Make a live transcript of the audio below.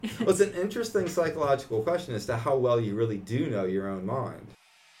Well, it's an interesting psychological question as to how well you really do know your own mind.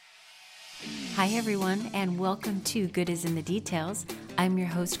 Hi, everyone, and welcome to Good is in the Details. I'm your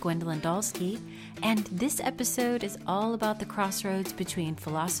host, Gwendolyn Dalsky, and this episode is all about the crossroads between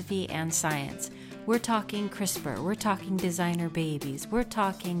philosophy and science. We're talking CRISPR, we're talking designer babies, we're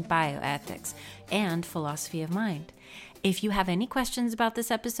talking bioethics, and philosophy of mind. If you have any questions about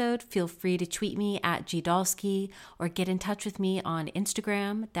this episode, feel free to tweet me at gdalsky or get in touch with me on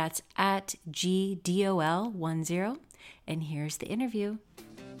Instagram. That's at GDOL10. And here's the interview.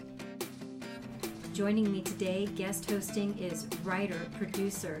 Joining me today, guest hosting, is writer,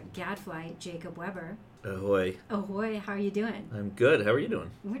 producer, gadfly Jacob Weber. Ahoy. Ahoy, how are you doing? I'm good. How are you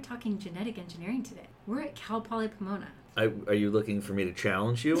doing? We're talking genetic engineering today. We're at Cal Poly Pomona. Are you looking for me to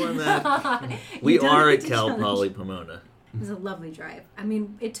challenge you on that? We are at Cal Poly Pomona. It was a lovely drive. I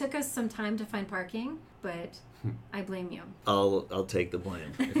mean, it took us some time to find parking, but I blame you. I'll take the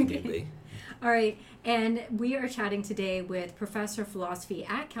blame if need be. All right, and we are chatting today with Professor of Philosophy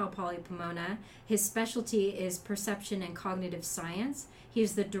at Cal Poly Pomona. His specialty is perception and cognitive science. He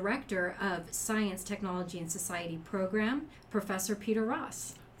is the director of Science, Technology, and Society program, Professor Peter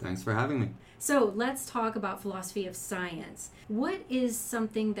Ross. Thanks for having me. So let's talk about philosophy of science. What is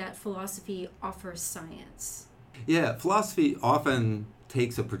something that philosophy offers science? Yeah, philosophy often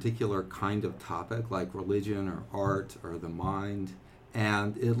takes a particular kind of topic like religion or art or the mind,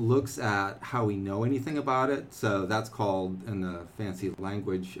 and it looks at how we know anything about it. So that's called, in the fancy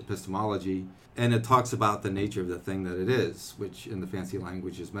language, epistemology. And it talks about the nature of the thing that it is, which in the fancy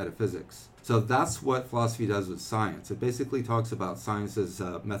language is metaphysics. So that's what philosophy does with science. It basically talks about science's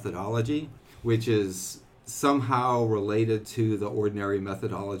methodology, which is somehow related to the ordinary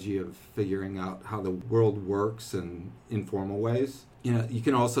methodology of figuring out how the world works in informal ways. You know, you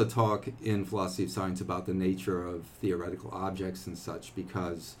can also talk in philosophy of science about the nature of theoretical objects and such,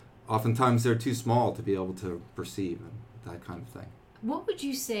 because oftentimes they're too small to be able to perceive and that kind of thing. What would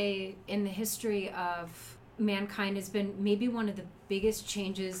you say in the history of mankind has been maybe one of the biggest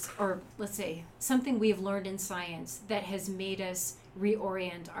changes, or let's say something we have learned in science that has made us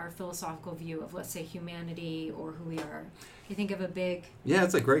reorient our philosophical view of, let's say, humanity or who we are? You think of a big... Yeah,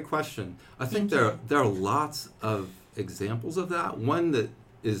 it's a great question. I think there are lots of examples of that. One that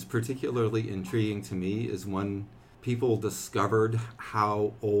is particularly intriguing to me is when people discovered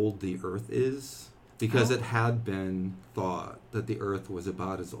how old the Earth is, because it had been thought that the Earth was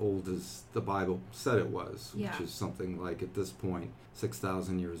about as old as the Bible said it was, which is something like, at this point,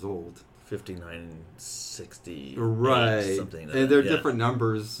 6,000 years old. 5960, right? Something like and they're that. different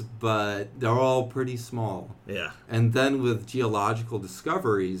numbers, but they're all pretty small. Yeah. And then with geological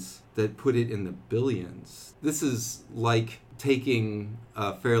discoveries that put it in the billions, this is like taking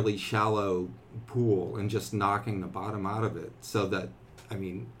a fairly shallow pool and just knocking the bottom out of it, so that, I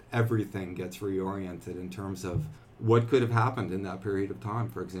mean, everything gets reoriented in terms of what could have happened in that period of time,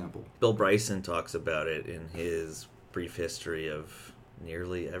 for example. Bill Bryson talks about it in his brief history of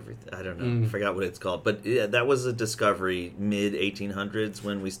nearly everything. I don't know. I forgot what it's called. But yeah, that was a discovery mid-1800s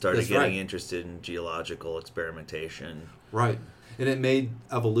when we started getting interested in geological experimentation. Right. And it made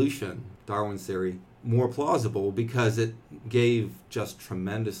evolution, Darwin's theory, more plausible because it gave just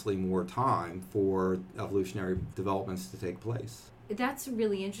tremendously more time for evolutionary developments to take place. That's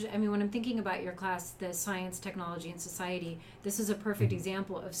really interesting. I mean, when I'm thinking about your class, the Science, Technology, and Society, this is a perfect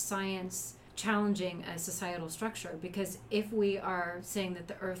example of science challenging a societal structure, because if we are saying that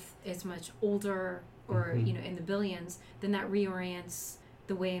the Earth is much older or in the billions, then that reorients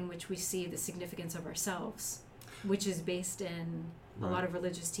the way in which we see the significance of ourselves, which is based in a lot of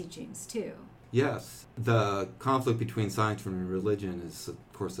religious teachings too. Yes. The conflict between science and religion is, of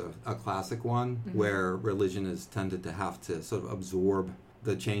course, a classic one, where religion has tended to have to sort of absorb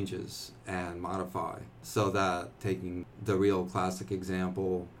the changes and modify, so that, taking the real classic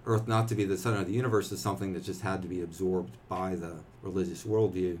example, Earth not to be the center of the universe is something that just had to be absorbed by the religious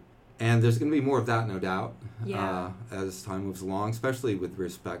worldview. And there's going to be more of that, no doubt, as time moves along, especially with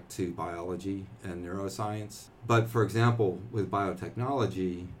respect to biology and neuroscience. But, for example, with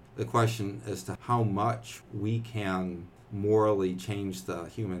biotechnology, the question as to how much we can morally change the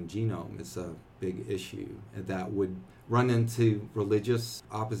human genome is a big issue, and that would run into religious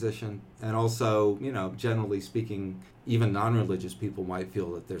opposition. And also, generally speaking, even non-religious people might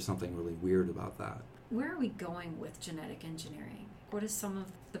feel that there's something really weird about that. Where are we going with genetic engineering? What are some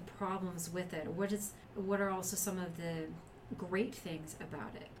of the problems with it? What are also some of the great things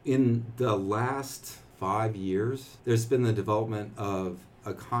about it? In the last 5 years, there's been the development of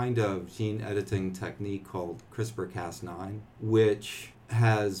a kind of gene editing technique called CRISPR-Cas9, which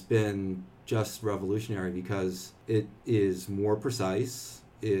has been just revolutionary because it is more precise,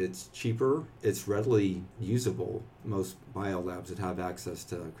 It's cheaper. It's readily usable. Most biolabs that have access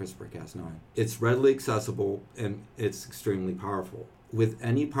to CRISPR-Cas9. It's readily accessible, and it's extremely powerful. With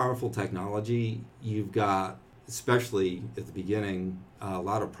any powerful technology, you've got, especially at the beginning, a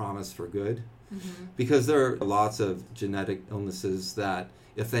lot of promise for good. Mm-hmm. Because there are lots of genetic illnesses that,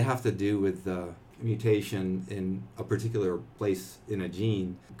 if they have to do with the mutation in a particular place in a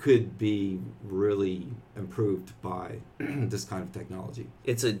gene, could be really improved by this kind of technology.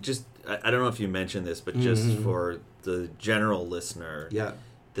 It's I don't know if you mentioned this, but just for the general listener,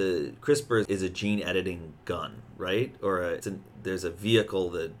 the CRISPR is a gene editing gun, right? Or there's a vehicle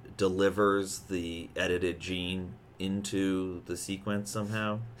that delivers the edited gene into the sequence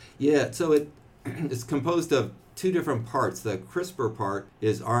somehow? Yeah, so it's composed of two different parts. The CRISPR part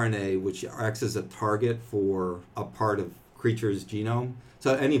is RNA, which acts as a target for a part of creature's genome.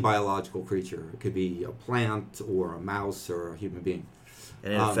 So any biological creature, it could be a plant or a mouse or a human being.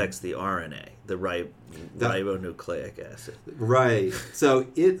 And it affects the RNA, the ribonucleic acid. Right. So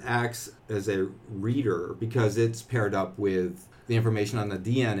it acts as a reader because it's paired up with the information on the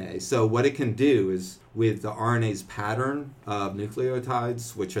DNA. So what it can do is, with the RNA's pattern of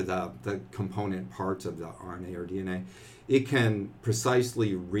nucleotides, which are the component parts of the RNA or DNA, it can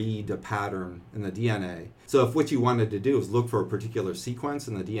precisely read a pattern in the DNA. So if what you wanted to do is look for a particular sequence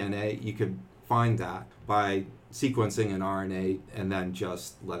in the DNA, you could find that by sequencing an RNA and then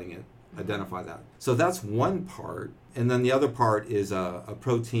just letting it identify that. So that's one part. And then the other part is a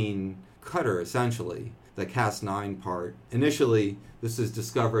protein cutter, essentially, the Cas9 part. Initially, this is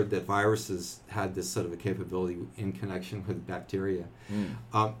discovered that viruses had this sort of a capability in connection with bacteria,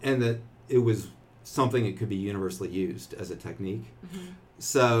 and that it was something that could be universally used as a technique. Mm-hmm.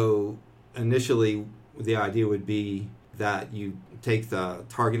 So initially, the idea would be that you take the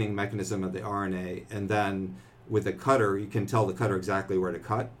targeting mechanism of the RNA, and then with a cutter, you can tell the cutter exactly where to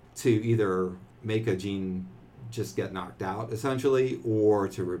cut to either make a gene just get knocked out, essentially, or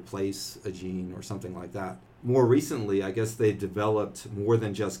to replace a gene or something like that. More recently, I guess they developed more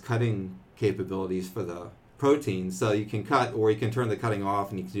than just cutting capabilities for the proteins. So you can cut, or you can turn the cutting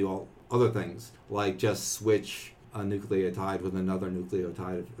off, and you can do all other things, like just switch a nucleotide with another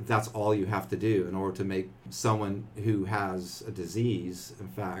nucleotide. That's all you have to do in order to make someone who has a disease, in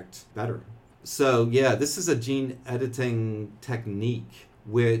fact, better. So yeah, this is a gene editing technique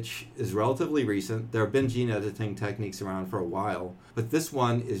which is relatively recent. There have been gene editing techniques around for a while, but this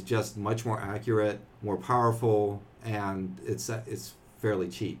one is just much more accurate, more powerful, and it's fairly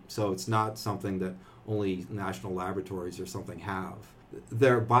cheap. So it's not something that only national laboratories or something have.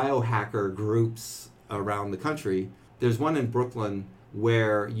 There are biohacker groups around the country. There's one in Brooklyn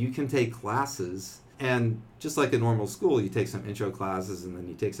where you can take classes, and just like a normal school, you take some intro classes and then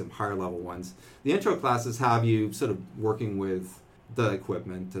you take some higher level ones. The intro classes have you sort of working with the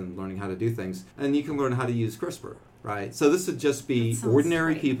equipment and learning how to do things, and you can learn how to use CRISPR, right? So this would just be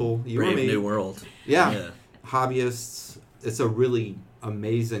ordinary people, you and me. Brave new world. Yeah, hobbyists. It's a really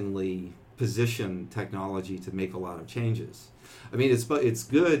amazingly positioned technology to make a lot of changes. I mean, it's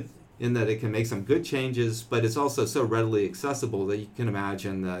good in that it can make some good changes, but it's also so readily accessible that you can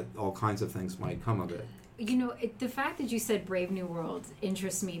imagine that all kinds of things might come of it. You know, the fact that you said Brave New World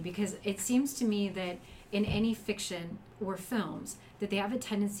interests me, because it seems to me that in any fiction or films, that they have a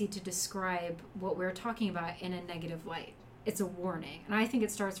tendency to describe what we're talking about in a negative light. It's a warning. And I think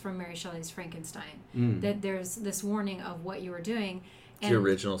it starts from Mary Shelley's Frankenstein, that there's this warning of what you are doing. It's the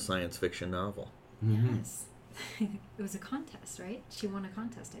original science fiction novel. Mm-hmm. Yes. It was a contest, right? She won a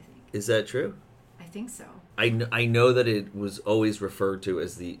contest, I think. Is that true? I think so. I know that it was always referred to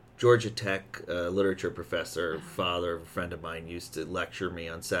as the Georgia Tech literature professor, father of a friend of mine, used to lecture me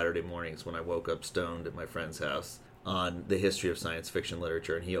on Saturday mornings when I woke up stoned at my friend's house on the history of science fiction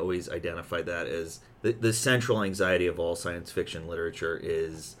literature, and he always identified that as the central anxiety of all science fiction literature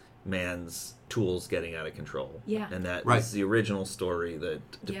is man's tools getting out of control. Yeah. And that is the original story that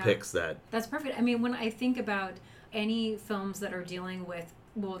depicts that. That's perfect. I mean, when I think about any films that are dealing with,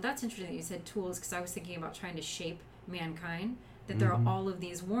 well, that's interesting that you said tools, because I was thinking about trying to shape mankind, that there are all of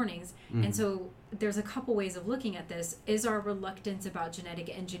these warnings. And so there's a couple ways of looking at this. Is our reluctance about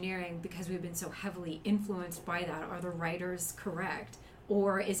genetic engineering because we've been so heavily influenced by that? Are the writers correct?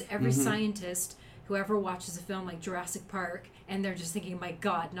 Or is every scientist who ever watches a film like Jurassic Park and they're just thinking, my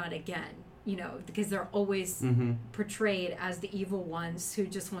God, not again? You know, because they're always portrayed as the evil ones who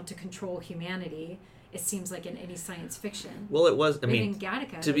just want to control humanity. it seems like in any science fiction. Well, it was, in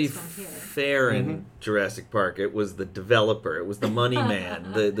Gattaca, to be fair, in Jurassic Park, it was the developer, it was the money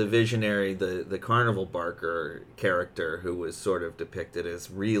man, the visionary, the carnival barker character who was sort of depicted as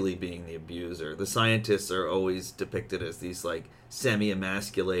really being the abuser. The scientists are always depicted as these, like,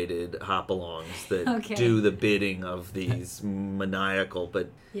 semi-emasculated hop-alongs that do the bidding of these maniacal, but...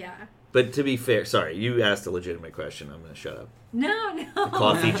 Yeah. But to be fair, sorry, you asked a legitimate question. I'm going to shut up. No. The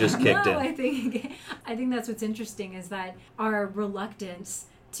coffee just kicked in. I think that's what's interesting is that our reluctance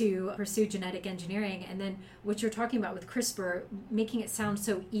to pursue genetic engineering, and then what you're talking about with CRISPR, making it sound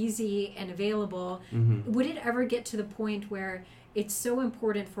so easy and available. Would it ever get to the point where it's so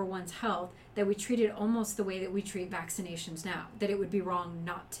important for one's health that we treat it almost the way that we treat vaccinations now, that it would be wrong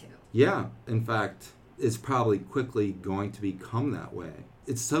not to? Yeah. In fact, it's probably quickly going to become that way.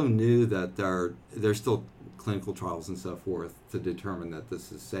 It's so new that there's still clinical trials and so forth to determine that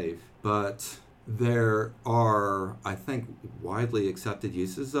this is safe. But there are, I think, widely accepted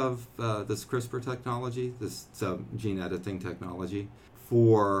uses of this CRISPR technology, this gene editing technology,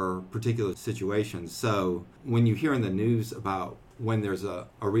 for particular situations. So when you hear in the news about when there's a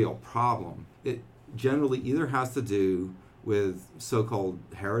real problem, it generally either has to do with so-called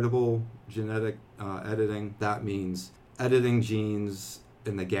heritable genetic editing. That means editing genes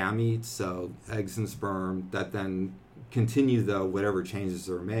in the gametes, so eggs and sperm, that then continue whatever changes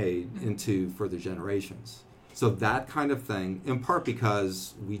are made into further generations. So that kind of thing, in part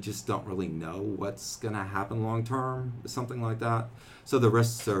because we just don't really know what's going to happen long term, something like that. So the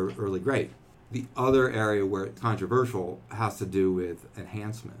risks are really great. The other area where it's controversial has to do with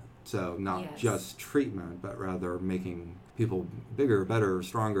enhancement. So not just treatment, but rather making people bigger, better,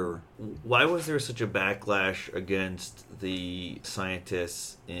 stronger. Why was there such a backlash against the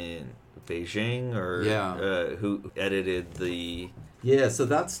scientists in Beijing who edited the... Yeah, so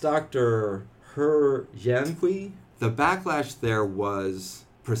that's Dr. He Jiankui. The backlash there was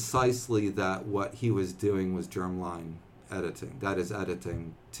precisely that what he was doing was germline editing. That is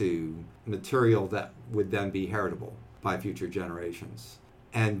editing to material that would then be heritable by future generations.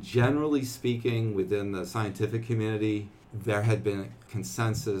 And generally speaking, within the scientific community, there had been a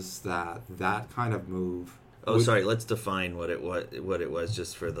consensus that that kind of move... let's define what it was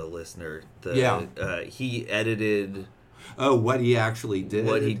just for the listener. He edited... what he actually did?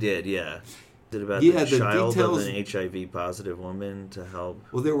 What he did, yeah. Did about the child details, of an HIV-positive woman to help...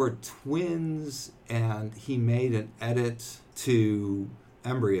 Well, there were twins, and he made an edit to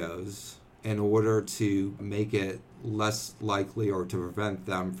embryos in order to make it less likely or to prevent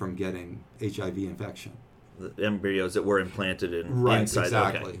them from getting HIV infection. The embryos that were implanted inside.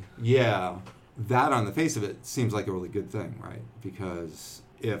 Exactly. Okay. Yeah. That, on the face of it, seems like a really good thing, right? Because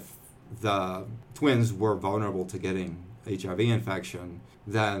if the twins were vulnerable to getting HIV infection,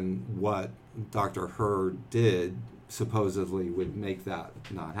 then what Dr. He did supposedly would make that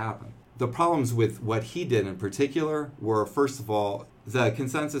not happen. The problems with what he did in particular were, first of all, the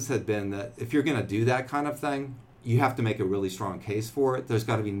consensus had been that if you're going to do that kind of thing, you have to make a really strong case for it. There's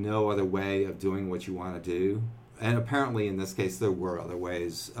got to be no other way of doing what you want to do. And apparently in this case, there were other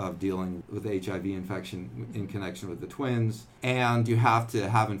ways of dealing with HIV infection in connection with the twins. And you have to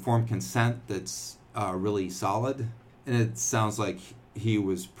have informed consent that's really solid. And it sounds like he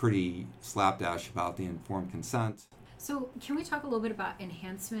was pretty slapdash about the informed consent. So can we talk a little bit about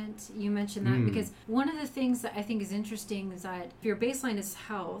enhancement? You mentioned that because one of the things that I think is interesting is that if your baseline is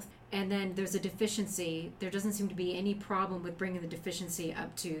health and then there's a deficiency, there doesn't seem to be any problem with bringing the deficiency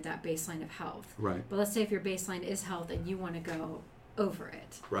up to that baseline of health. Right. But let's say if your baseline is health and you want to go over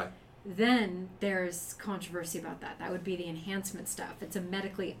it. Right. Then there's controversy about that. That would be the enhancement stuff. It's a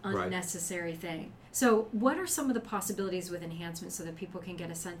medically unnecessary thing. So what are some of the possibilities with enhancement so that people can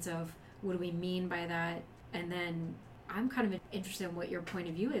get a sense of what do we mean by that? And then I'm kind of interested in what your point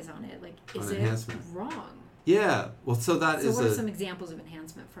of view is on it. Like, is it wrong? Yeah. Well, so what are some examples of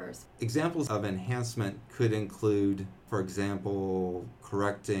enhancement first? Examples of enhancement could include, for example,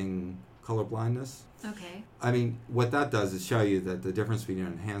 correcting color blindness. Okay. I mean, what that does is show you that the difference between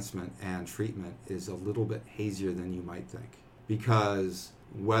enhancement and treatment is a little bit hazier than you might think. Because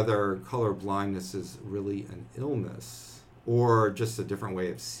whether color blindness is really an illness or just a different way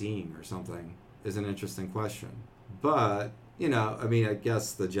of seeing or something is an interesting question. But, I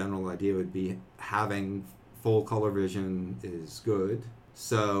guess the general idea would be having full color vision is good.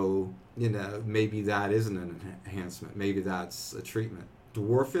 So, maybe that isn't an enhancement. Maybe that's a treatment.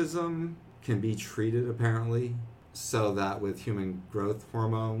 Dwarfism can be treated, apparently, so that with human growth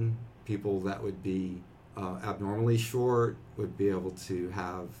hormone, people that would be abnormally short would be able to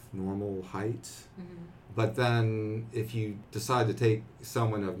have normal height. Mm-hmm. But then if you decide to take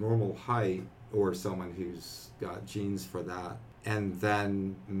someone of normal height or someone who's got genes for that, and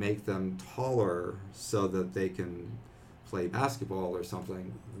then make them taller so that they can play basketball or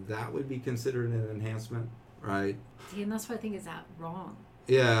something, that would be considered an enhancement, right? See, and that's what I think is that wrong.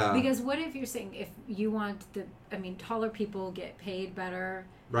 Yeah. Because what if you're saying if you want taller people get paid better,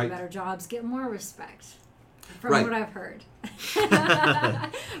 right. better jobs, get more respect. From right. what I've heard.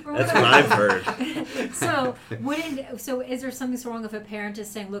 That's what I've heard. So is there something so wrong if a parent is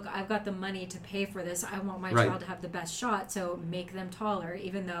saying, look, I've got the money to pay for this. I want my right. child to have the best shot, so make them taller,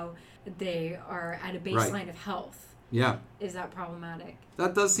 even though they are at a baseline right. of health. Yeah. Is that problematic?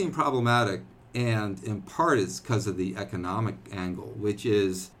 That does seem problematic, and in part it's because of the economic angle, which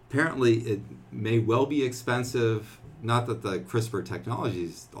is apparently it may well be expensive. Not that the CRISPR technology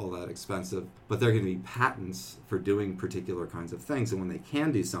is all that expensive, but there are going to be patents for doing particular kinds of things. And when they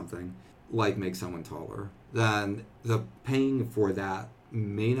can do something, like make someone taller, then the paying for that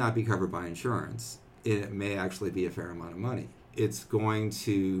may not be covered by insurance. It may actually be a fair amount of money. It's going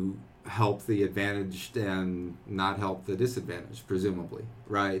to help the advantaged and not help the disadvantaged, presumably,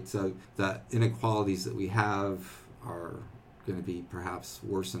 right? So the inequalities that we have are going to be perhaps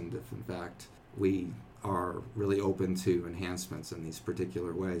worsened if, in fact, we are really open to enhancements in these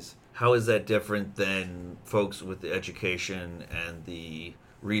particular ways. How is that different than folks with the education and the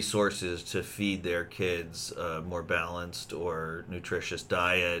resources to feed their kids a more balanced or nutritious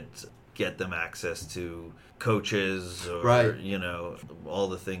diet, get them access to coaches or, right. All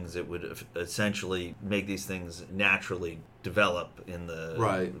the things that would essentially make these things naturally develop in the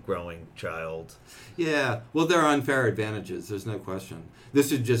right. growing child? Yeah, well, there are unfair advantages, there's no question.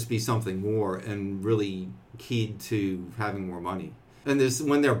 This would just be something more and really keyed to having more money. And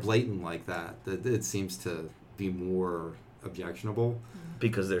when they're blatant like that, it seems to be more objectionable.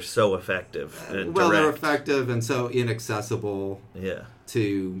 Because they're so effective and well, direct. They're effective and so inaccessible yeah.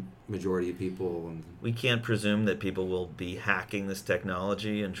 to majority of people. And we can't presume that people will be hacking this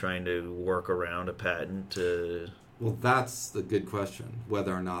technology and trying to work around a patent to... Well, that's the good question,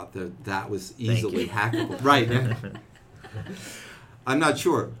 whether or not that was easily hackable. Right. I'm not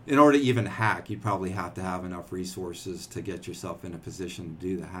sure. In order to even hack, you'd probably have to have enough resources to get yourself in a position to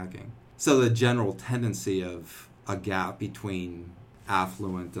do the hacking. So the general tendency of a gap between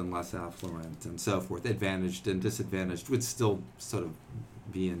affluent and less affluent and so forth, advantaged and disadvantaged, would still sort of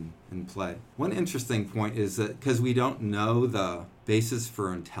be in play. One interesting point is that because we don't know the basis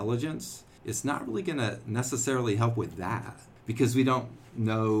for intelligence, it's not really going to necessarily help with that because we don't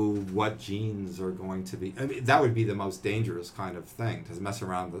know what genes are going to be. I mean, that would be the most dangerous kind of thing, to mess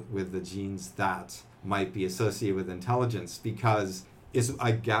around with the genes that might be associated with intelligence, because it's,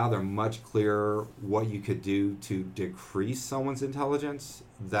 I gather, much clearer what you could do to decrease someone's intelligence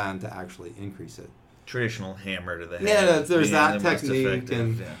than to actually increase it. Traditional hammer to the head. Yeah, there's that technique.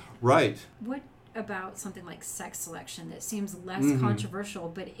 Right. What about something like sex selection that seems less controversial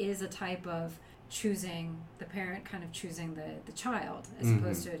but is a type of choosing, the parent kind of choosing the child as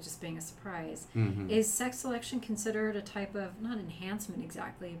opposed to it just being a surprise? Is sex selection considered a type of, not enhancement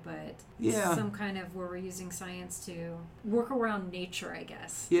exactly, but some kind of where we're using science to work around nature, I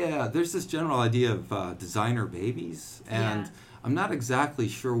guess? Yeah, there's this general idea of designer babies, and I'm not exactly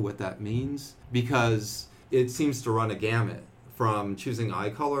sure what that means, because it seems to run a gamut from choosing eye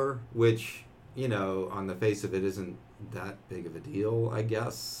color, which, on the face of it isn't that big of a deal, I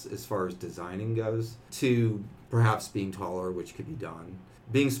guess, as far as designing goes, to perhaps being taller, which could be done.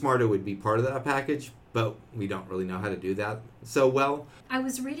 Being smarter would be part of that package, but we don't really know how to do that so well. I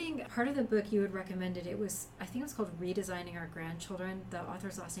was reading part of the book you had recommended. I think it was called Redesigning Our Grandchildren. The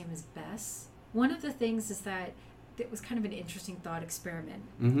author's last name is Bess. One of the things is that it was kind of an interesting thought experiment,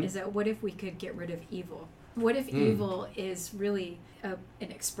 is that what if we could get rid of evil? What if evil is really an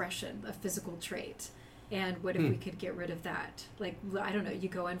expression, a physical trait? And what if we could get rid of that? Like, I don't know, you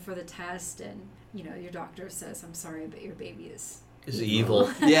go in for the test and, your doctor says, I'm sorry, but your baby is evil.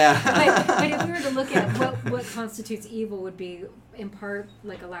 Yeah. but if we were to look at what constitutes evil, would be in part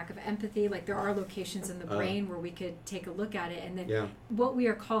like a lack of empathy. Like, there are locations in the brain where we could take a look at it, and then what we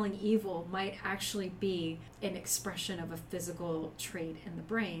are calling evil might actually be an expression of a physical trait in the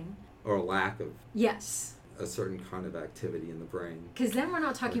brain. Or a lack of a certain kind of activity in the brain. Because then we're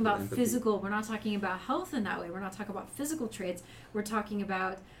not talking about physical, we're not talking about health in that way. We're not talking about physical traits. We're talking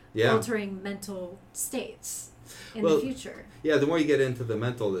about altering mental states in the future. Yeah, the more you get into the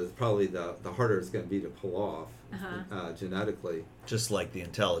mental, probably the harder it's going to be to pull off genetically. Just like the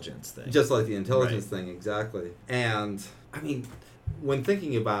intelligence thing. Just like the intelligence thing, exactly. And, I mean, when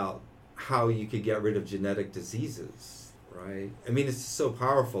thinking about how you could get rid of genetic diseases, right? I mean, it's so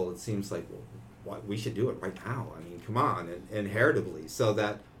powerful, it seems like, well, we should do it right now. I mean, come on, and inheritably, so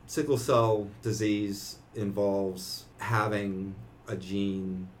that sickle cell disease involves having a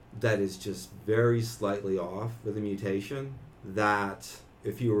gene that is just very slightly off with a mutation, that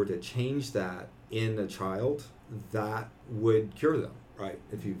if you were to change that in a child, that would cure them, right?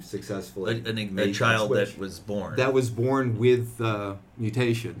 If you successfully a child that was born. That was born with the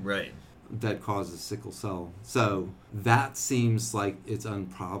mutation. Right. That causes sickle cell. So that seems like it's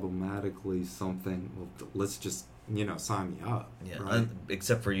unproblematically something, well, let's just, sign me up. Yeah, right?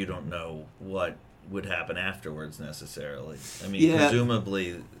 Except for you don't know what would happen afterwards necessarily. I mean,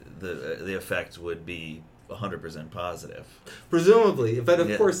 presumably the effect would be 100% positive. Presumably, but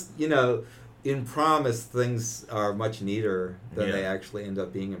of course, in promise, things are much neater than they actually end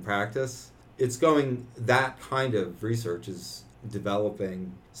up being in practice. That kind of research is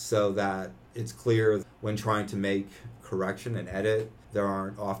developing so that it's clear when trying to make correction and edit, there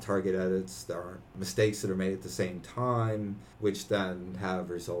aren't off-target edits, there aren't mistakes that are made at the same time, which then have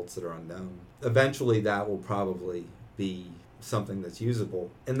results that are unknown. Eventually, that will probably be something that's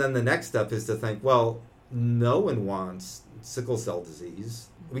usable. And then the next step is to think, well, no one wants sickle cell disease.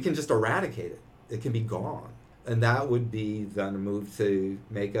 We can just eradicate it. It can be gone. And that would be then a move to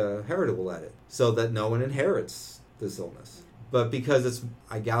make a heritable edit so that no one inherits this illness. But because it's,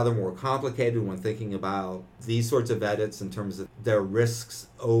 I gather, more complicated when thinking about these sorts of edits in terms of their risks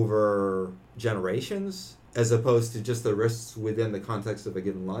over generations, as opposed to just the risks within the context of a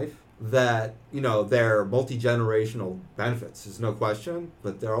given life, that, there are multi-generational benefits, there's no question,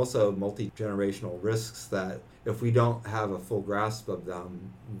 but there are also multi-generational risks that if we don't have a full grasp of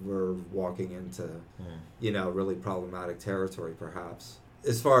them, we're walking into, really problematic territory, perhaps.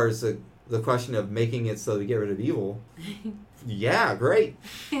 As far as the question of making it so we get rid of evil, yeah, great.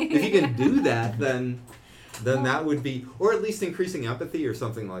 If you can do that, then that would be, or at least increasing empathy or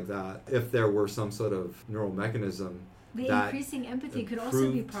something like that, if there were some sort of neural mechanism. But increasing empathy could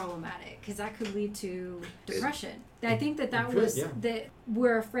also be problematic because that could lead to depression. I think that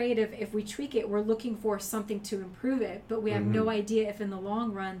we're afraid of, if we tweak it, we're looking for something to improve it, but we have no idea if in the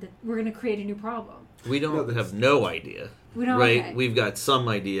long run that we're going to create a new problem. We don't have no idea. We don't, right? Okay. We've got some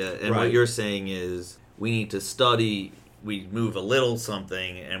idea, and what you're saying is we need to study. We move a little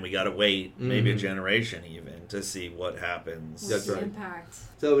something, and we got to wait maybe a generation even to see what happens. What's the impact?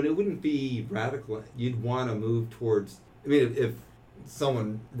 So it wouldn't be radical. You'd want to move towards. I mean, if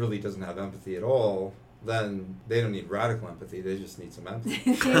someone really doesn't have empathy at all, then they don't need radical empathy. They just need some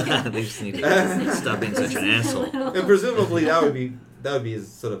empathy. They just need to stop being such an asshole. And presumably that would be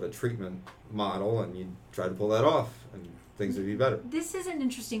sort of a treatment model, and you'd try to pull that off, and things would be better. This is an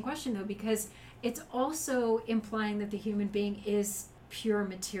interesting question, though, because it's also implying that the human being is pure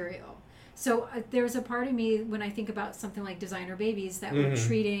material. So there's a part of me when I think about something like designer babies that we're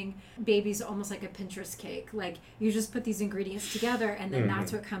treating babies almost like a Pinterest cake. Like you just put these ingredients together and then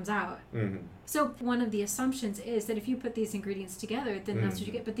that's what comes out. So one of the assumptions is that if you put these ingredients together, then that's what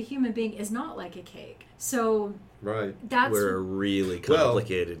you get. But the human being is not like a cake. So we're a really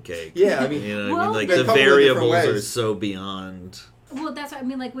complicated cake. Yeah, I mean, the variables are so beyond. Well, that's what I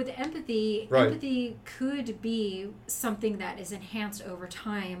mean. Like with empathy, empathy could be something that is enhanced over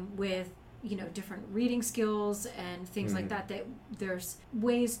time with different reading skills and things like that, that there's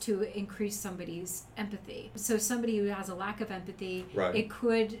ways to increase somebody's empathy. So somebody who has a lack of empathy, it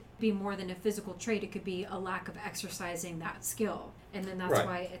could be more than a physical trait. It could be a lack of exercising that skill. And then that's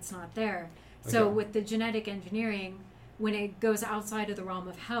why it's not there. So with the genetic engineering, when it goes outside of the realm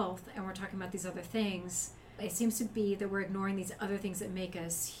of health and we're talking about these other things, it seems to be that we're ignoring these other things that make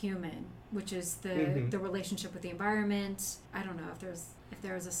us human, which is the relationship with the environment. I don't know if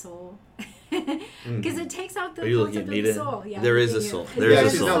there's a soul, because it takes out the concept of the soul. Yeah, there is a soul. There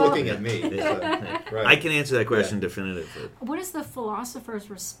is a soul. She's not looking at me. I can answer that question definitively. What is the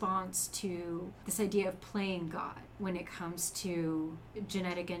philosopher's response to this idea of playing God when it comes to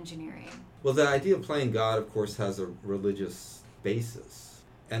genetic engineering? Well, the idea of playing God, of course, has a religious basis,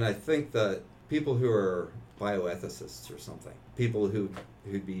 and I think that people who are bioethicists or something, people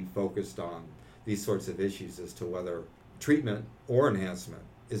who'd be focused on these sorts of issues as to whether treatment or enhancement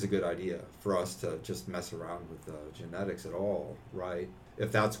is a good idea for us to just mess around with the genetics at all, right?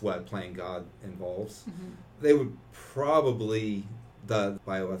 If that's what playing God involves, they would probably, the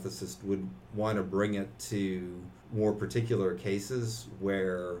bioethicist would want to bring it to more particular cases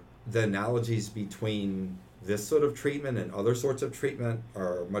where the analogies between this sort of treatment and other sorts of treatment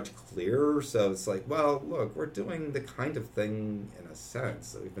are much clearer. So it's like, well, look, we're doing the kind of thing in a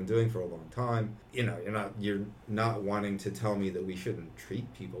sense that we've been doing for a long time. You're not wanting to tell me that we shouldn't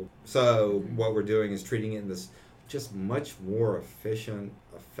treat people. So what we're doing is treating it in this just much more efficient,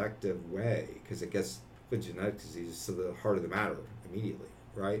 effective way, because it gets with genetic diseases to the heart of the matter immediately.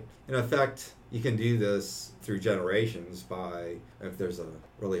 right? In effect, you can do this through generations by, if there's a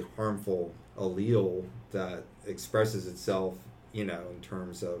really harmful allele that expresses itself, in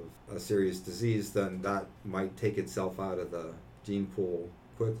terms of a serious disease, then that might take itself out of the gene pool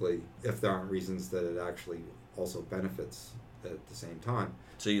quickly if there aren't reasons that it actually also benefits at the same time.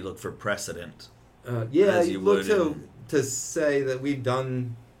 So you look for precedent. You look to say that we've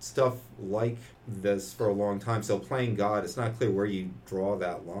done stuff like this for a long time. So playing God, it's not clear where you draw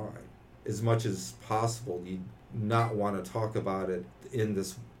that line. As much as possible, you not want to talk about it in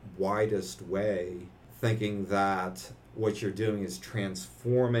this widest way, thinking that what you're doing is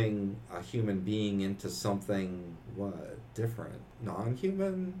transforming a human being into something, different?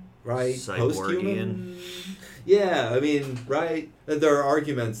 Non-human? Right? Cyborgian? Post-human? Yeah, right? There are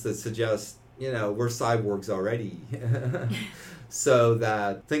arguments that suggest, we're cyborgs already. So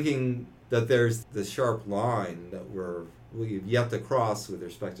that thinking that there's this sharp line that we've yet to cross with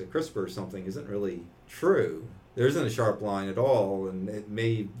respect to CRISPR or something isn't really true. There isn't a sharp line at all, and it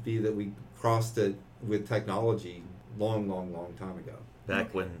may be that we crossed it with technology long time ago.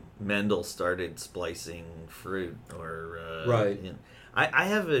 Back when Mendel started splicing fruit, or right. I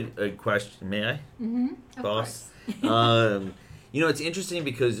have a question. May I, boss? It's interesting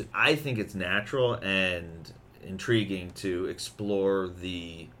because I think it's natural and intriguing to explore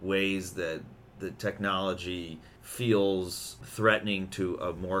the ways that the technology feels threatening to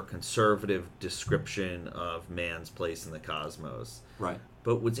a more conservative description of man's place in the cosmos. Right.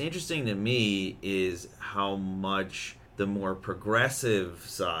 But what's interesting to me is how much the more progressive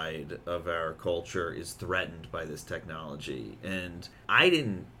side of our culture is threatened by this technology. And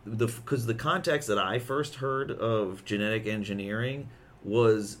because the context that I first heard of genetic engineering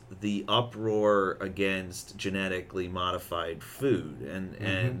was the uproar against genetically modified food.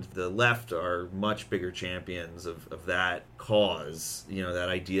 And the left are much bigger champions of that cause. That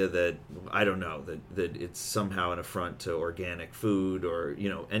idea that, I don't know, that it's somehow an affront to organic food, or,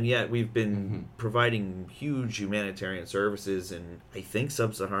 and yet we've been providing huge humanitarian services in, I think,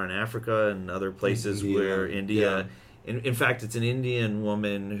 sub-Saharan Africa and other places where India... Yeah. In fact, it's an Indian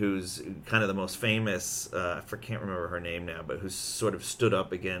woman who's kind of the most famous, I can't remember her name now, but who's sort of stood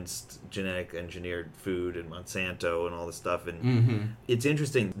up against genetic engineered food and Monsanto and all this stuff. And it's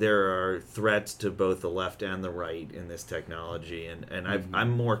interesting. There are threats to both the left and the right in this technology. And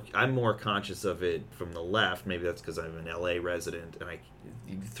I'm more conscious of it from the left. Maybe that's because I'm an LA resident, and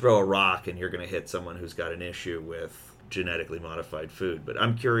you throw a rock and you're going to hit someone who's got an issue with genetically modified food. But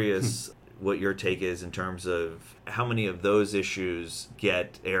I'm curious what your take is in terms of how many of those issues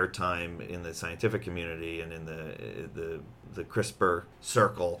get airtime in the scientific community and in the CRISPR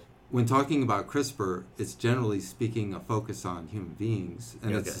circle. When talking about CRISPR, it's generally speaking a focus on human beings,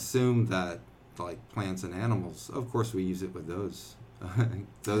 and it's assumed that, like plants and animals, of course we use it with those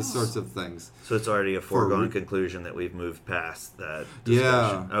sorts of things. So it's already a foregone conclusion that we've moved past that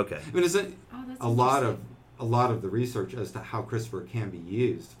discussion. Yeah. Okay. Isn't a lot of the research as to how CRISPR can be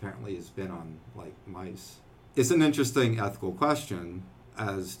used apparently has been on mice. It's an interesting ethical question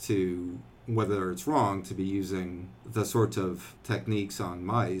as to whether it's wrong to be using the sorts of techniques on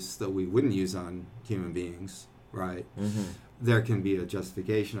mice that we wouldn't use on human beings, right? There can be a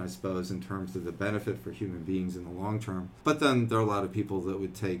justification, I suppose, in terms of the benefit for human beings in the long term. But then there are a lot of people that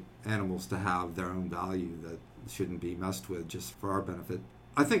would take animals to have their own value that shouldn't be messed with just for our benefit.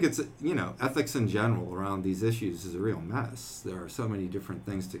 I think it's, ethics in general around these issues is a real mess. There are so many different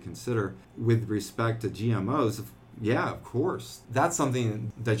things to consider. With respect to GMOs, yeah, of course. That's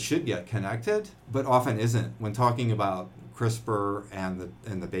something that should get connected, but often isn't. When talking about CRISPR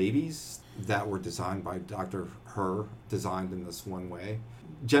and the babies that were designed by Dr. Herr, designed in this one way,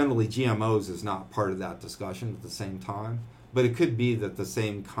 generally GMOs is not part of that discussion at the same time. But it could be that the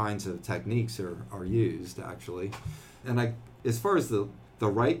same kinds of techniques are used, actually. And as far as the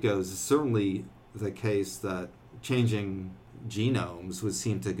right goes, it's certainly the case that changing genomes would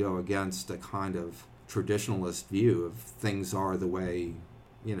seem to go against a kind of traditionalist view of things are the way,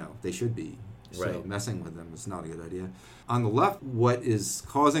 they should be. Right. So messing with them is not a good idea. On the left, what is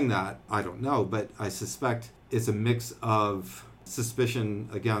causing that, I don't know, but I suspect it's a mix of suspicion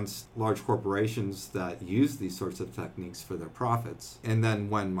against large corporations that use these sorts of techniques for their profits. And then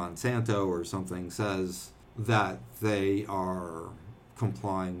when Monsanto or something says that they are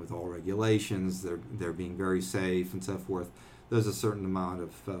complying with all regulations, they're being very safe and so forth, there's a certain amount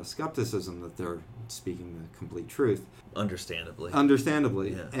of skepticism that they're speaking the complete truth.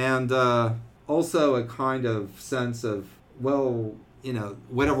 Understandably. Yeah. And also a kind of sense of,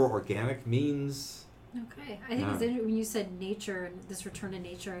 whatever organic means Okay. I think it's interesting when you said nature and this return to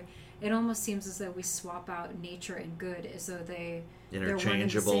nature, it almost seems as though we swap out nature and good as though they're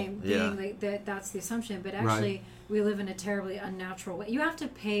interchangeable. one and the same thing. Like that's the assumption, but actually we live in a terribly unnatural way. You have to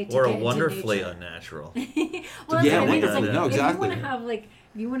pay to or get a wonderfully into nature. unnatural. Well, yeah, wonderful. No, exactly. If you want to have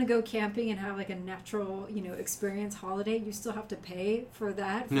if you want to go camping and have like a natural, experience holiday, you still have to pay for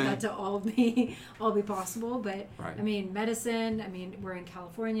that that to all be possible. But I mean, medicine. I mean, we're in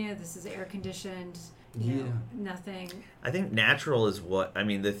California. This is air conditioned. You know, nothing. I think natural is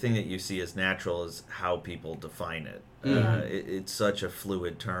the thing that you see as natural is how people define it. It's such a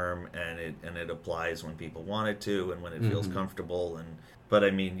fluid term, and it applies when people want it to, and when it feels comfortable. But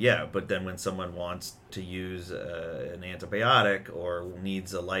then when someone wants to use an antibiotic or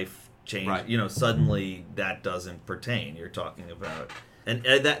needs a life change, suddenly that doesn't pertain. You're talking about. And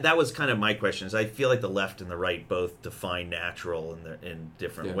that was kind of my question. Is I feel like the left and the right both define natural in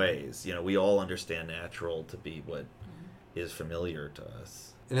different ways. We all understand natural to be what is familiar to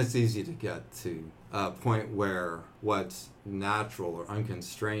us. And it's easy to get to a point where what's natural or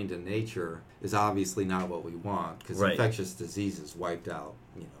unconstrained in nature is obviously not what we want, because infectious diseases wiped out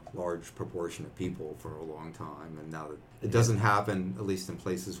large proportion of people for a long time, and now that it doesn't happen, at least in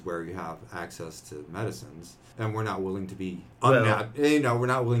places where you have access to medicines, and we're not willing to be we're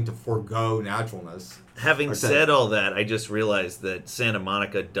not willing to forego naturalness. Having said all that, I just realized that Santa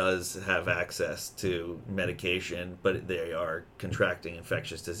Monica does have access to medication, but they are contracting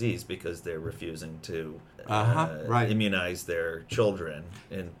infectious disease because they're refusing to immunize their children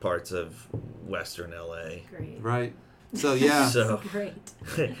in parts of Western LA. Great. Right. So yeah, great.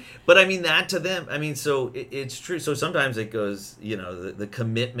 But I mean that to them. I mean, so it's true. So sometimes it goes, the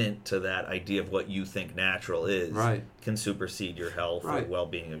commitment to that idea of what you think natural is can supersede your health or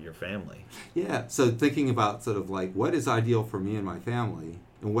well-being of your family. Yeah. So thinking about sort of like what is ideal for me and my family,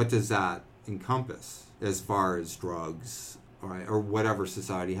 and what does that encompass as far as drugs, or whatever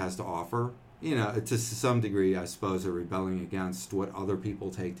society has to offer. To some degree, I suppose, are rebelling against what other people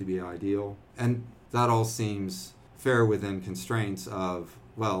take to be ideal, and that all seems fair within constraints of,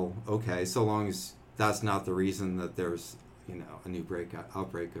 so long as that's not the reason that there's, a new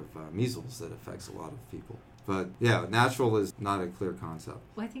outbreak of measles that affects a lot of people. But yeah, natural is not a clear concept.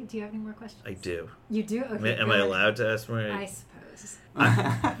 Well, do you have any more questions? I do. You do? Okay. Am I allowed to ask more? I suppose.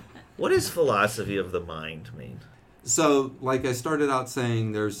 What does philosophy of the mind mean? So, like I started out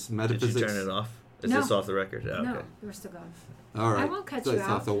saying, there's metaphysics. Did you turn it off? Is this off the record? Oh, no, okay. we're still going. All right. I won't cut you out. So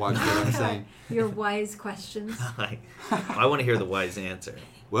have to watch what I'm saying. Your wise questions. I want to hear the wise answer.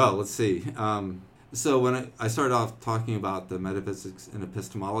 Well, let's see. So when I started off talking about the metaphysics and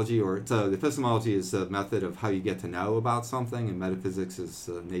epistemology, the epistemology is the method of how you get to know about something, and metaphysics is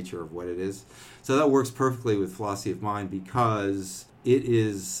the nature of what it is. So that works perfectly with philosophy of mind because it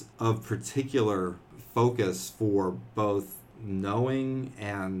is of particular focus for both knowing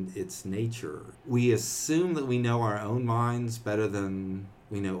and its nature. We assume that we know our own minds better than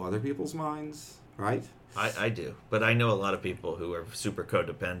we know other people's minds, right? I do, but I know a lot of people who are super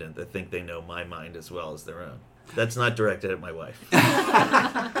codependent that think they know my mind as well as their own. That's not directed at my wife.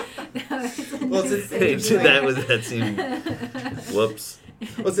 That seemed... Whoops.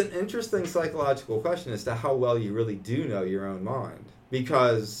 Well, it's an interesting psychological question as to how well you really do know your own mind,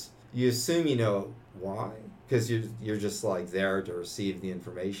 because you assume you know why. Because you're just there to receive the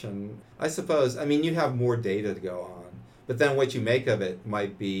information. I suppose, you have more data to go on. But then what you make of it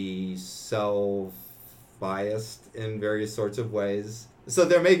might be self-biased in various sorts of ways. So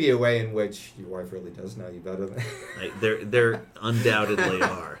there may be a way in which your wife really does know you better than... There undoubtedly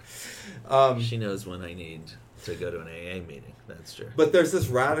are. She knows when I need to go to an AA meeting. That's true. But there's this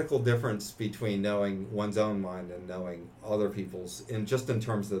radical difference between knowing one's own mind and knowing other people's, in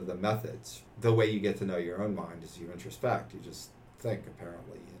terms of the methods. The way you get to know your own mind is you introspect. You just think,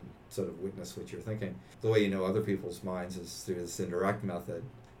 apparently, and sort of witness what you're thinking. The way you know other people's minds is through this indirect method.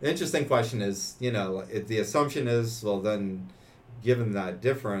 The interesting question is, if the assumption is, well, then, given that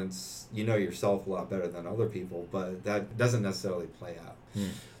difference, you know yourself a lot better than other people, but that doesn't necessarily play out.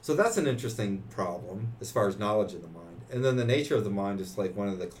 So that's an interesting problem as far as knowledge of the mind. And then the nature of the mind is one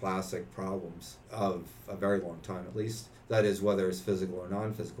of the classic problems of a very long time, at least. That is, whether it's physical or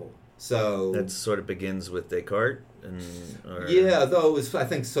non-physical. So that sort of begins with Descartes? Yeah, though it was, I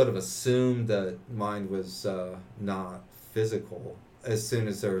think, sort of assumed that mind was not physical as soon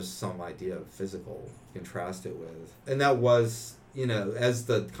as there was some idea of physical to contrast it with. And that was, as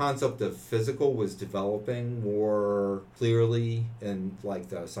the concept of physical was developing more clearly in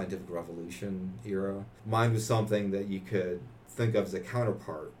the scientific revolution era, mind was something that you could think of as a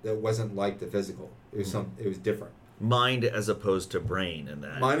counterpart that wasn't like the physical. It was it was different. mind as opposed to brain in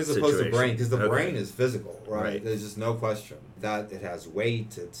that mind as situation. Opposed to brain, because the brain is physical, right? There's just no question that it has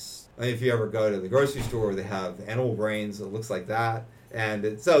weight. If you ever go to the grocery store, they have animal brains that looks like that,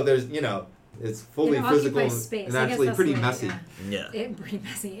 and so there's it's fully physical space. And actually pretty messy. Pretty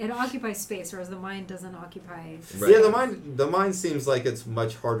messy. It occupies space, whereas the mind doesn't occupy space. Yeah, the mind seems like it's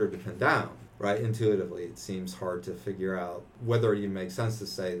much harder to pin down. Right, intuitively, it seems hard to figure out whether it even makes sense to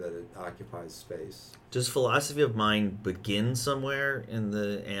say that it occupies space. Does philosophy of mind begin somewhere in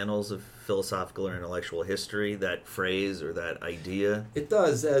the annals of philosophical or intellectual history, that phrase or that idea? It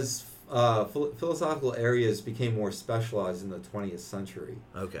does, as philosophical areas became more specialized in the 20th century.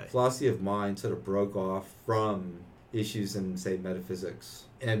 Okay. Philosophy of mind sort of broke off from issues in, say, metaphysics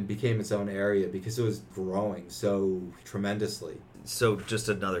and became its own area because it was growing so tremendously. So just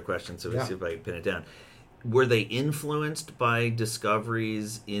another question, so we'll see if I can pin it down. Were they influenced by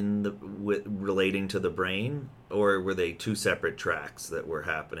discoveries relating to the brain, or were they two separate tracks that were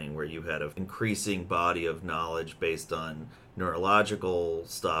happening where you had an increasing body of knowledge based on neurological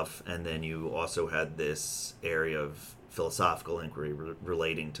stuff, and then you also had this area of philosophical inquiry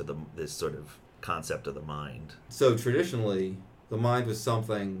relating to this sort of concept of the mind? So traditionally, the mind was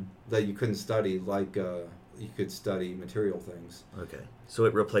something that you couldn't study, like you could study material things. Okay. So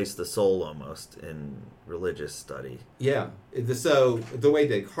it replaced the soul almost in religious study. Yeah. So the way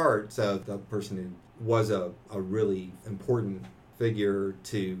Descartes, so the person who was a really important figure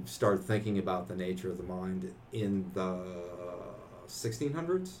to start thinking about the nature of the mind in the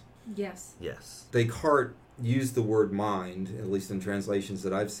 1600s? Yes. Yes. Descartes used the word mind, at least in translations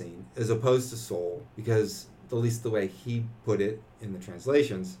that I've seen, as opposed to soul, because at least the way he put it in the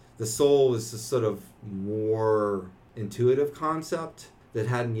translations, the soul is a sort of more intuitive concept that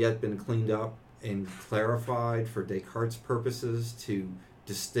hadn't yet been cleaned up and clarified for Descartes' purposes to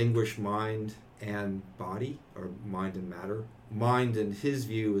distinguish mind and body, or mind and matter. Mind, in his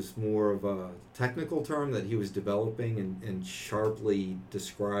view, is more of a technical term that he was developing and sharply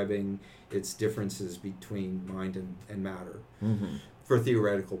describing its differences between mind and matter for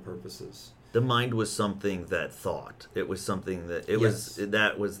theoretical purposes. The mind was something that thought. It was something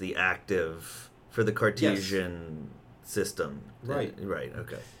that was the active for the Cartesian system. Right. Right.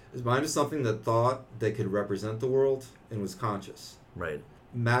 Okay. His mind was something that thought, that could represent the world, and was conscious. Right.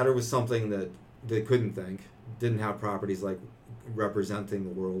 Matter was something that couldn't think, didn't have properties like representing the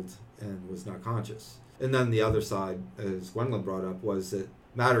world, and was not conscious. And then the other side, as Gwendolyn brought up, was that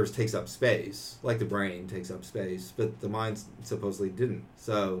matter takes up space, like the brain takes up space, but the mind supposedly didn't.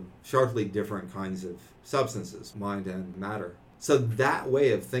 So sharply different kinds of substances, mind and matter. So that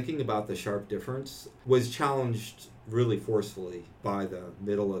way of thinking about the sharp difference was challenged really forcefully by the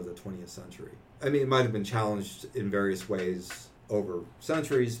middle of the 20th century. I mean, it might have been challenged in various ways over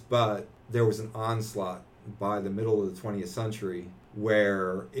centuries, but there was an onslaught by the middle of the 20th century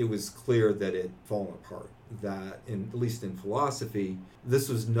where it was clear that it had fallen apart. That, at least in philosophy, this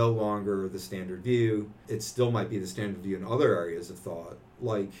was no longer the standard view. It still might be the standard view in other areas of thought,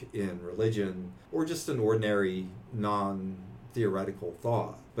 like in religion, or just an ordinary non-theoretical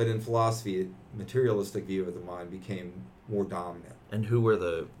thought. But in philosophy, a materialistic view of the mind became more dominant. And who were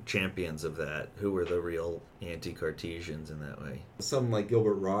the champions of that? Who were the real anti-Cartesians in that way? Some like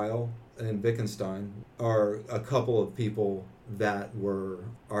Gilbert Ryle and Wittgenstein are a couple of people that were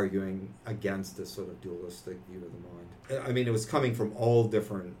arguing against this sort of dualistic view of the mind. I mean, it was coming from all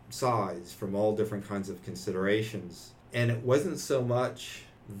different sides, from all different kinds of considerations. And it wasn't so much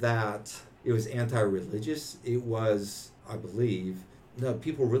that it was anti-religious. It was, I believe,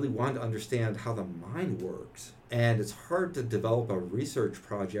 people really wanted to understand how the mind works. And it's hard to develop a research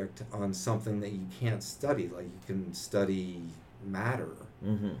project on something that you can't study, like you can study matter.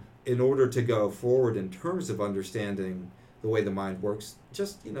 Mm-hmm. In order to go forward in terms of understanding the way the mind works,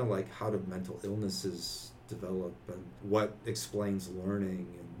 just, like how do mental illnesses develop and what explains learning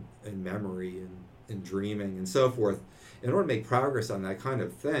and memory and dreaming and so forth. In order to make progress on that kind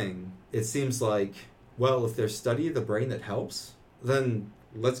of thing, it seems like, well, if there's study of the brain that helps, then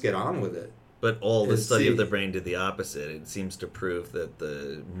let's get on with it. But all the study of the brain did the opposite. It seems to prove that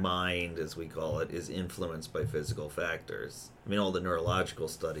the mind, as we call it, is influenced by physical factors. I mean, all the neurological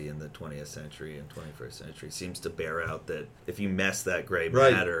study in the 20th century and 21st century seems to bear out that if you mess that gray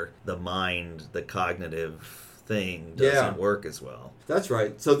matter, the mind, the cognitive thing, doesn't work as well. That's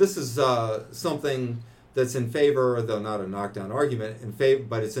right. So this is something that's in favor, though not a knockdown argument,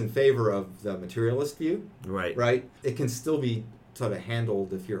 but it's in favor of the materialist view. Right. Right? It can still be sort of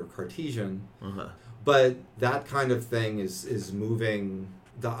handled if you're a Cartesian, but that kind of thing is moving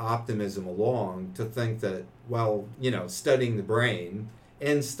the optimism along to think that, well, studying the brain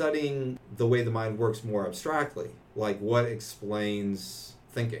and studying the way the mind works more abstractly, Like, what explains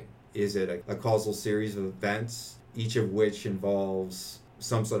thinking? Is it a causal series of events, each of which involves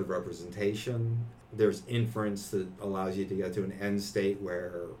some sort of representation? There's inference that allows you to get to an end state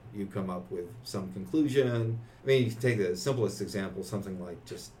where you come up with some conclusion. I mean, you can take the simplest example, something like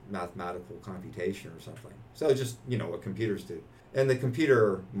just mathematical computation or something. So just, what computers do. And the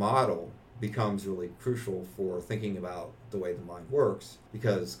computer model becomes really crucial for thinking about the way the mind works,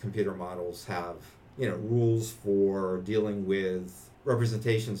 because computer models have, rules for dealing with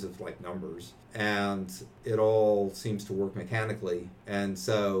representations of like numbers, and it all seems to work mechanically. And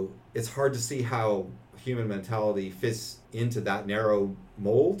so it's hard to see how human mentality fits into that narrow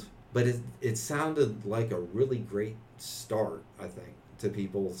mold, but it sounded like a really great start, I think, to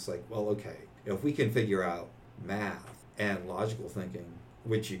people. It's like, well, okay, if we can figure out math and logical thinking,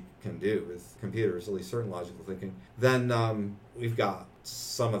 which you can do with computers, at least certain logical thinking, then we've got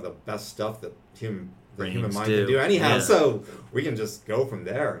some of the best stuff that human mind can do anyhow. Yeah. So we can just go from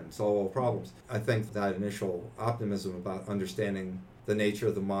there and solve all problems. I think that initial optimism about understanding the nature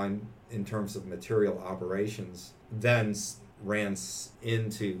of the mind in terms of material operations then ran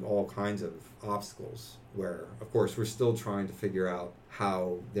into all kinds of obstacles where, of course, we're still trying to figure out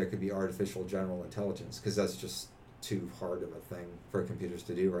how there could be artificial general intelligence, because that's just too hard of a thing for computers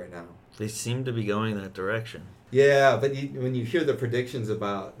to do right now. They seem to be going that direction. Yeah, but when you hear the predictions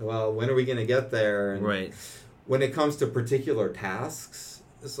about, well, when are we going to get there? And right. When it comes to particular tasks,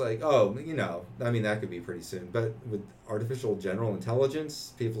 it's like, that could be pretty soon. But with artificial general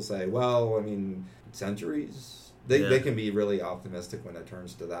intelligence, people say, well, centuries. They can be really optimistic when it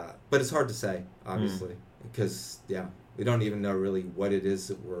turns to that. But it's hard to say, obviously, because, we don't even know really what it is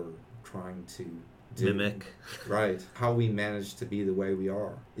that we're trying to mimic. Right. How we manage to be the way we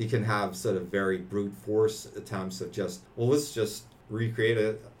are. You can have sort of very brute force attempts of just, well, let's just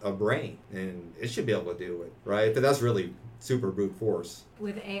recreate a brain and it should be able to do it, right? But that's really super brute force.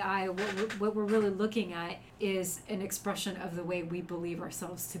 With AI, what we're really looking at is an expression of the way we believe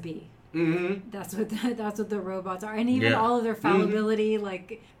ourselves to be. Mm-hmm. That's what the robots are, and even all of their fallibility,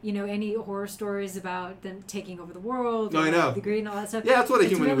 like any horror stories about them taking over the world, I know, the greed and all that stuff. Yeah, that's what a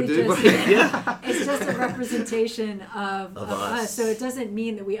human would do. It's just a representation of us. So it doesn't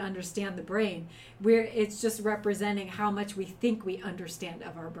mean that we understand the brain. It's just representing how much we think we understand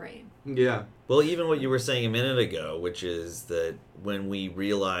of our brain. Yeah. Well, even what you were saying a minute ago, which is that when we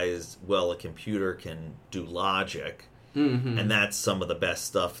realized, well, a computer can do logic. Mm-hmm. And that's some of the best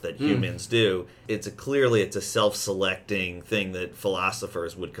stuff that humans do. It's a self-selecting thing that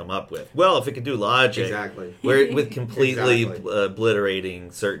philosophers would come up with. Well, if it could do logic, exactly, with completely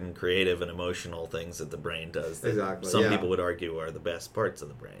obliterating certain creative and emotional things that the brain does. That some people would argue are the best parts of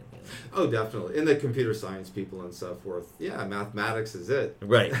the brain. Oh, definitely. In the computer science people and so forth, mathematics is it.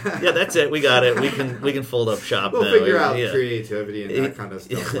 Right. Yeah, that's it. We got it. We can fold up shop. We'll now. figure out creativity and that kind of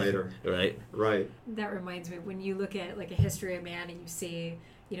stuff later. Right. That reminds me, when you look at like a history of man and you see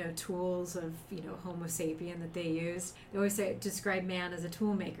tools of Homo sapien that they used, they always describe man as a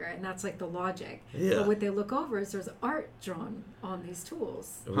tool maker, and that's like the logic. But what they look over is there's art drawn on these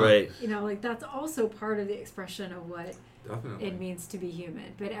tools. Right. That's also part of the expression of what it means to be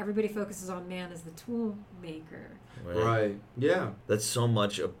human. But everybody focuses on man as the tool maker. Right. Yeah. That's so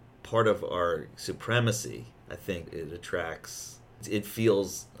much a part of our supremacy. I think it attracts. It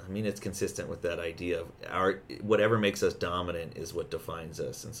feels, it's consistent with that idea of whatever makes us dominant is what defines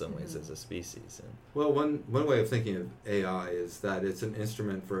us in some ways as a species. Well, one way of thinking of AI is that it's an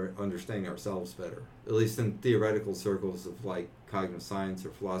instrument for understanding ourselves better. At least in theoretical circles of like cognitive science or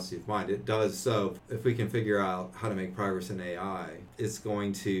philosophy of mind, it does. So if we can figure out how to make progress in AI, it's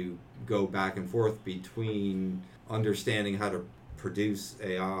going to go back and forth between understanding how to produce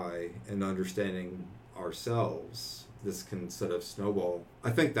AI and understanding ourselves. This can sort of snowball. I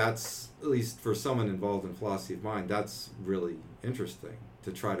think that's, at least for someone involved in philosophy of mind, that's really interesting.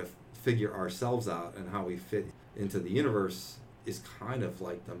 To try to figure ourselves out and how we fit into the universe is kind of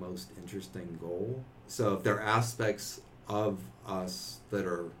like the most interesting goal. So if there are aspects of us that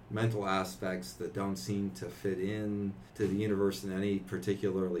are mental aspects that don't seem to fit in to the universe in any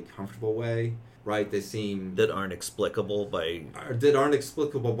particularly comfortable way, right? They seem that aren't explicable by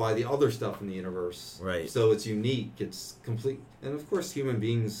the other stuff in the universe. Right. So it's unique. It's complete. And of course, human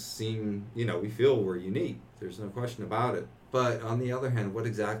beings seem, we feel we're unique. There's no question about it. But on the other hand, what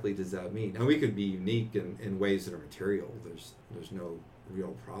exactly does that mean? And we could be unique in ways that are material. There's no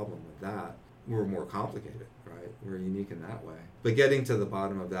real problem with that. We're more complicated, right? We're unique in that way. But getting to the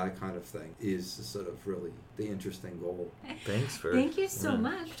bottom of that kind of thing is sort of really the interesting goal. Thank you so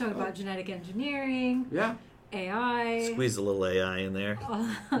much for talking about genetic engineering. Yeah. AI. Squeeze a little AI in there.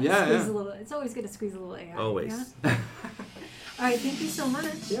 Yeah. It's always good to squeeze a little AI. Always. Yeah? All right, thank you so much.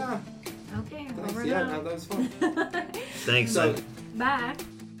 Yeah. Okay, Thanks. over Yeah, now. no, that was fun. Thanks. So, Bye.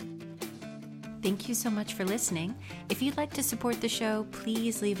 Thank you so much for listening. If you'd like to support the show,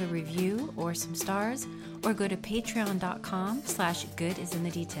 please leave a review or some stars, or go to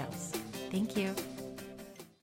patreon.com/goodisinthedetails. Thank you.